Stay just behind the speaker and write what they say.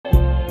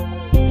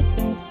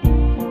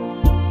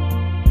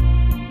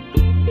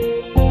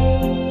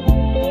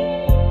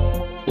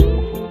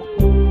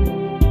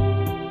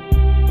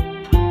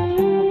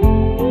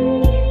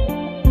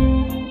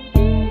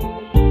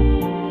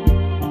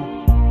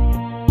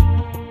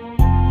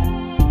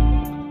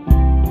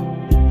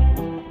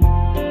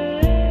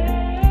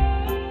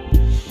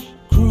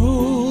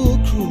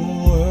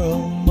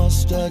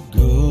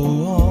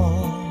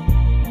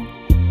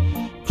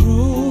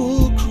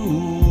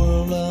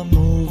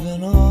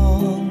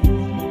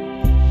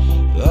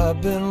I've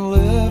been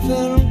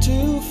living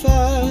too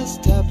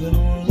fast, I've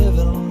been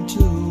living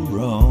too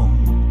wrong.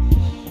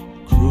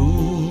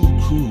 Cruel,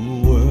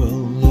 cruel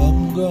world,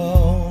 I'm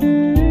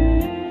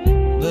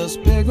gone. This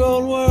big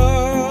old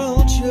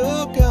world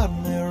sure got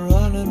me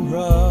running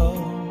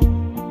round.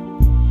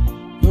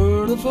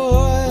 Heard a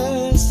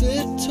voice,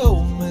 it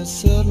told me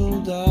settle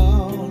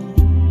down.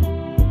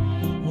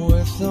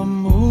 With the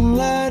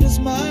moonlight as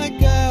my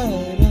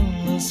guide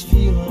and this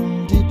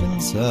feeling deep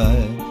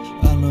inside,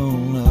 I know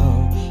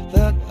now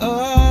that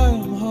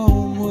I'm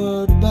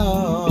homeward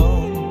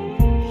bound.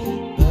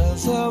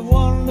 As I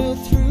wander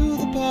through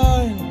the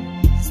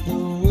pines, the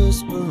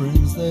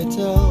whisperings they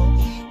tell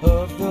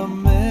of the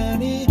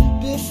many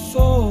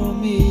before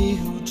me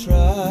who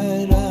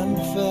tried and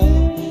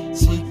fell,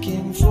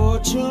 seeking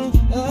fortune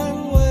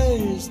and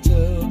ways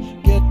to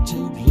get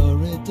to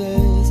glory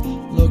days,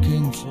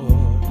 looking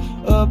for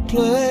a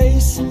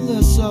place in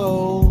this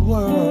old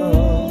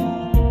world.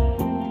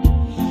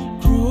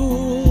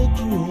 Cruel,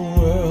 cruel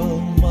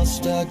world,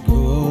 must I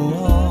go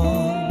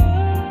on?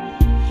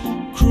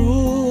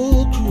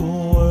 Cruel,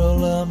 cruel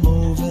world, I'm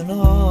moving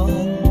on.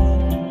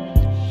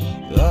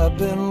 I've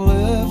been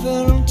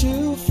living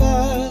too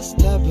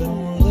fast, I've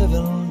been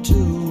living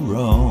too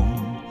wrong.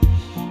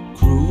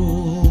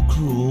 Cruel,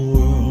 cruel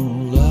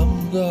world,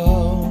 I'm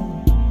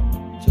gone.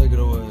 Take it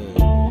away.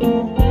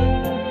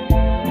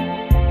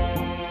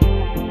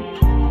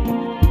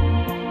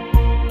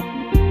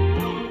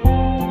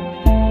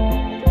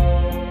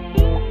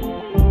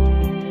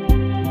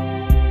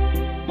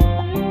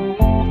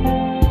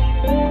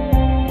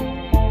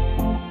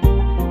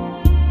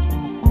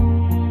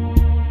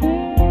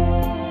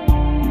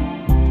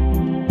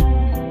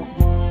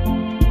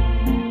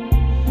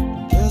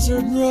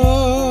 Desert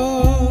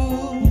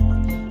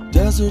road,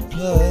 desert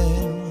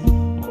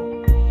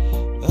plain,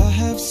 I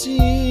have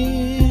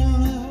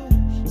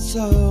seen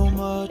so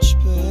much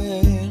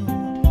pain.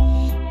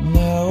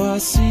 Now I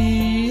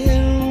see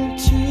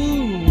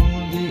into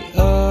the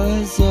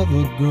eyes of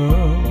a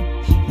girl.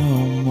 No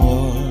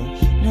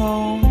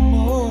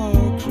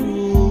more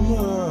cruel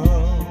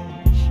world.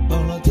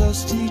 On a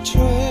dusty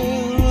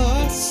trail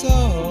I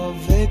saw a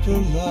vapor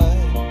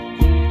light.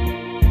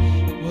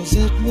 Was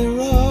it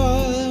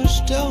mirage?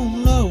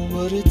 Don't know,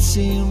 but it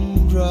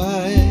seemed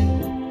right.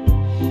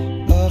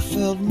 I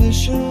felt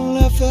mission,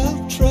 I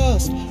felt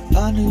trust.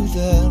 I knew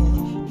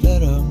then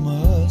that I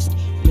must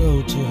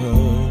go to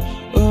her,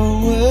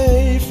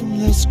 away from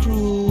this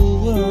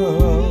cruel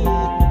world.